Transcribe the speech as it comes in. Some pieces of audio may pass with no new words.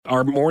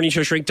our morning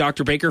show shrink,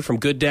 Dr. Baker from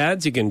Good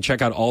Dads. You can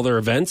check out all their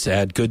events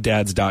at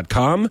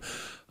gooddads.com.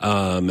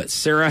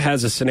 Sarah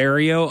has a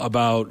scenario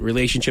about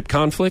relationship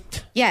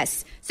conflict.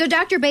 Yes. So,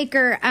 Dr.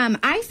 Baker,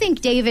 I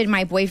think David,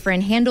 my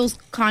boyfriend, handles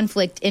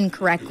conflict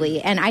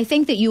incorrectly, and I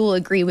think that you will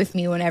agree with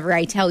me whenever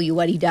I tell you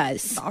what he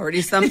does.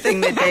 Already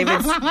something that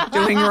David's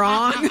doing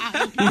wrong.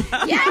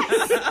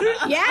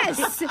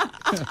 Yes.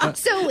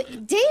 So,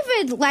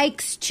 David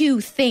likes to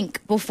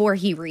think before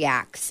he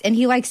reacts, and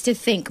he likes to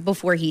think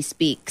before he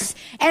speaks,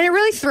 and it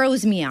really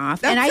throws me off.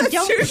 That's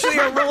usually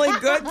a really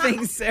good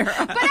thing, Sarah.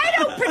 But I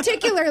don't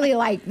particularly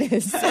like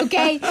this,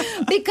 okay?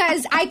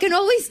 Because I can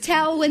always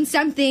tell when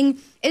something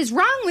is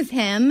wrong with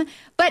him,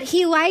 but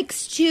he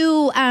likes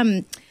to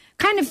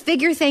kind of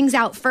figure things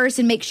out first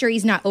and make sure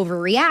he's not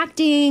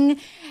overreacting.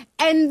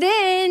 And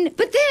then,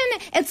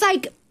 it's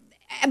like,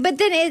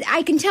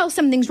 I can tell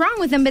something's wrong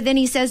with him, but then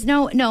he says,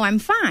 no, I'm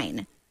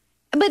fine.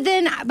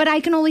 But I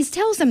can always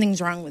tell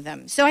something's wrong with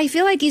him. So I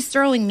feel like he's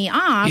throwing me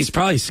off. He's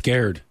probably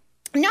scared.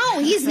 No,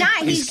 he's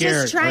not. He's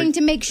just trying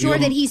to make sure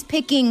that he's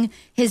picking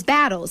his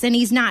battles, and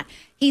he's not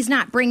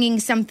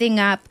bringing something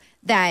up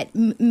that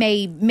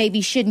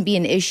maybe shouldn't be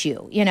an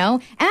issue, you know?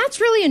 And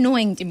that's really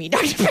annoying to me,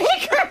 Dr.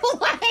 Baker.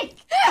 Like,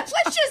 let's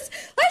just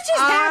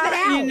have it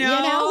out, you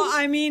know?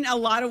 I mean, a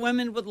lot of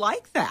women would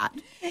like that.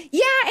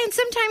 Yeah, and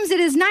sometimes it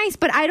is nice,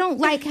 but I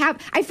don't I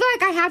feel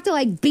like I have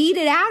to beat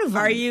it out of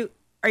him.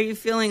 Are you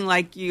feeling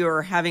like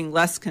you're having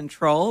less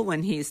control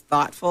when he's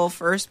thoughtful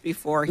first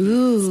before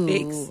he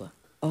speaks?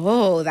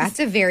 Oh, that's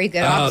a very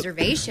good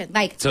observation.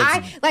 Listen,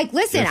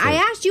 different. I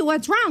asked you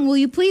what's wrong. Will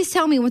you please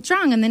tell me what's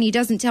wrong? And then he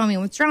doesn't tell me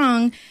what's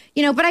wrong.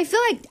 You know, but I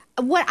feel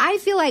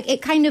like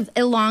it kind of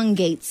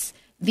elongates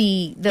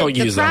the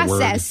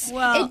process.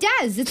 Well, it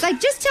does. It's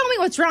like, just tell me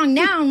what's wrong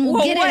now and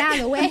we'll get it out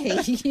of the way.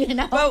 You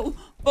know?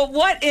 But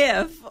what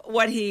if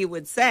what he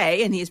would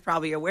say, and he's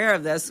probably aware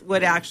of this,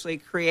 would actually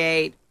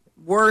create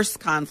worse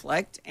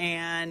conflict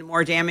and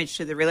more damage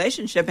to the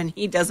relationship, and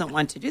he doesn't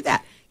want to do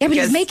that. Yeah, but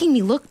he's making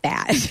me look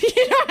bad.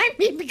 You know what I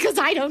mean? Because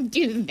I don't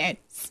do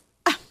this.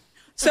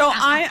 So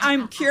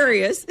I'm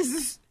curious,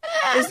 is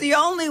the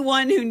only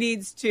one who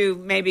needs to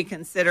maybe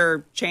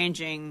consider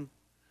changing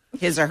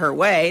his or her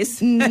ways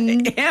him?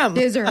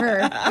 His or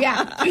her,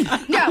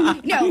 yeah.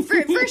 No,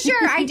 for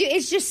sure I do.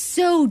 It's just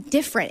so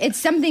different. It's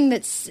something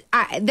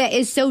that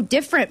is so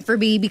different for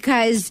me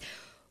because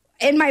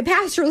in my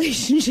past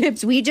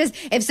relationships,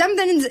 if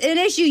something's an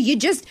issue, you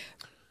just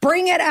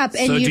bring it up.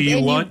 And so do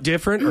you want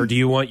different, or do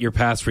you want your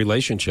past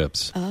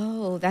relationships?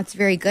 Oh, that's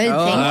very good.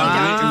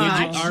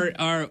 Thank you, Dr.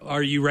 Josh.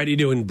 Are you ready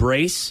to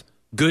embrace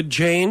good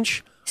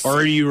change? Or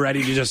are you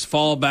ready to just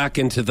fall back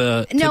into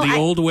the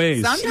old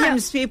ways?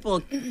 Sometimes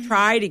people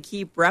try to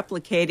keep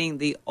replicating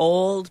the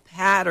old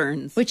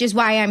patterns. Which is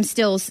why I'm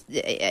still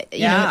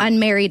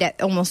unmarried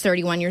at almost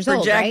 31 years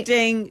old, right?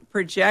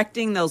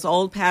 Projecting those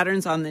old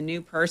patterns on the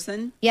new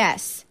person.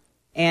 Yes.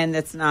 And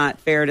that's not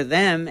fair to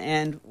them.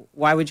 And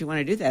why would you want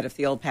to do that if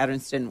the old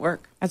patterns didn't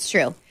work? That's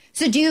true.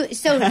 So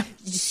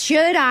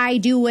should I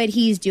do what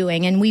he's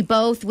doing? And we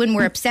both, when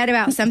we're upset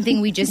about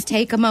something, we just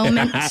take a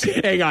moment.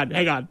 Hang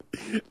on.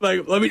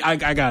 Like, let me. I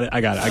got it.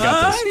 I got this.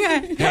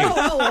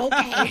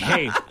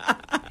 Okay.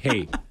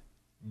 Hey.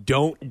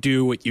 Don't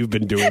do what you've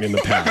been doing in the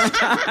past.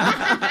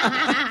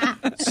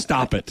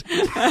 Stop it.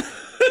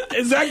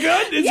 Is that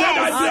good? Is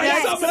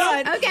that something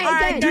else? Okay, all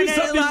right, do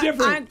something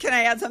different. Can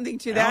I add something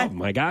to that? Oh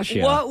my gosh,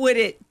 yeah. What would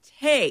it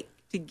take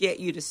to get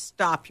you to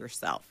stop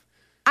yourself?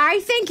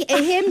 I think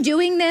him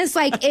doing this,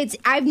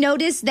 I've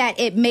noticed that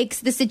it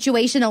makes the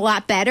situation a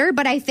lot better,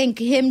 but I think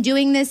him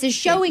doing this is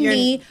showing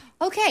me,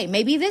 okay,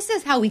 maybe this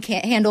is how we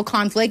can't handle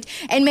conflict,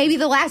 and maybe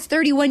the last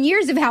 31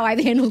 years of how I've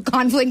handled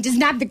conflict is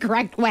not the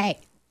correct way.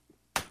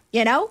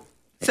 You know?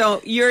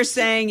 So you're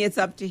saying it's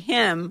up to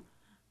him.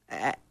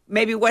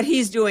 Maybe what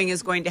he's doing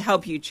is going to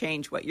help you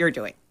change what you're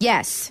doing.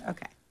 Yes.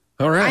 Okay.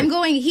 All right. I'm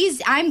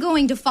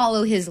going to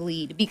follow his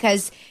lead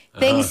because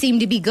things seem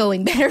to be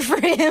going better for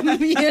him,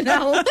 you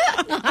know?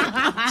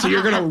 So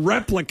you're going to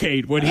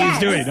replicate what he's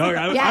doing.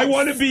 Okay, I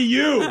want to be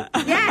you.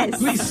 Yes.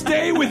 Please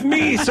stay with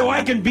me so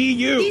I can be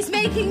you. He's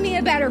making me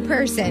a better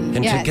person.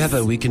 And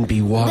together we can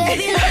be one.